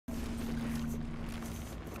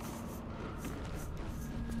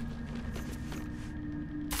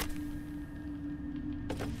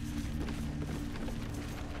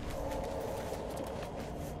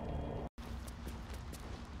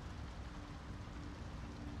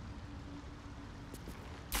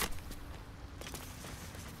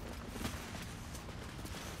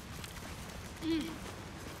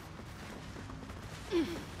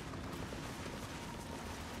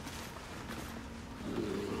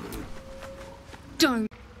Don't.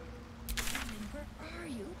 Where are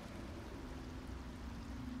you?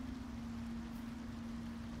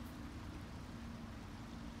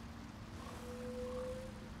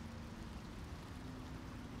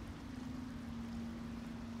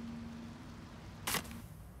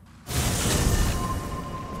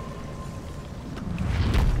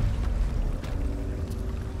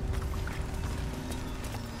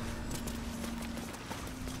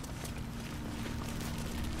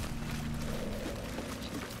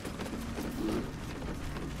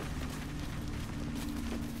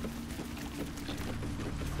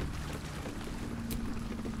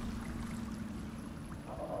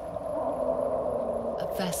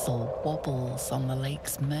 A vessel wobbles on the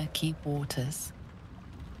lake's murky waters.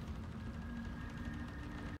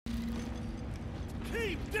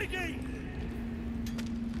 Keep digging!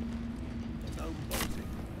 No bolting.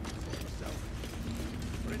 Yourself.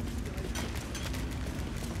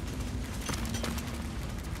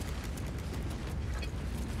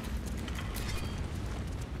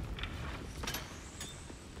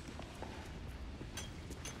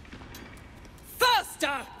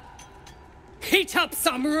 Faster! Heat up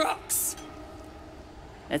some rocks!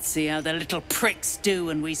 Let's see how the little pricks do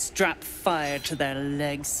when we strap fire to their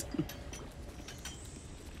legs.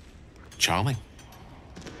 Charming.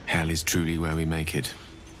 Hell is truly where we make it.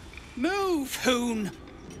 Move, Hoon!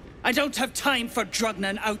 I don't have time for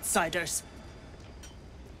Drugnan outsiders.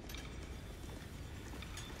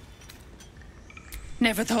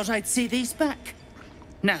 Never thought I'd see these back.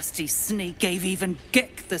 Nasty sneak gave even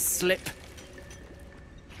Gick the slip.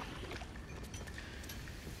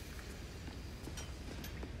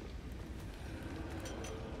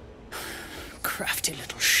 Crafty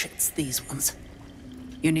little shits, these ones.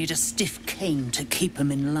 You need a stiff cane to keep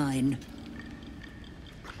them in line.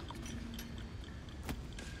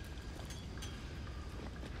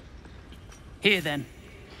 Here then.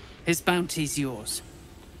 His bounty's yours.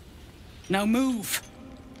 Now move!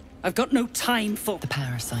 I've got no time for— The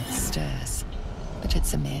parasite stirs, but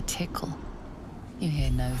it's a mere tickle. You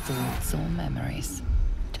hear no thoughts or memories,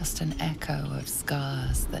 just an echo of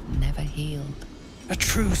scars that never healed. A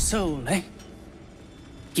true soul, eh?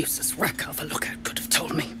 Useless wreck of a lookout could have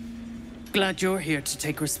told me. Glad you're here to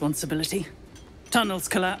take responsibility. Tunnel's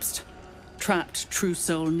collapsed. Trapped true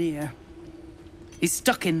soul near. He's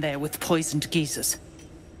stuck in there with poisoned geezers.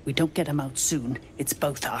 We don't get him out soon, it's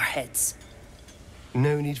both our heads.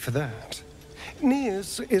 No need for that.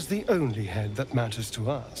 Nia's is the only head that matters to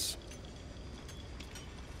us.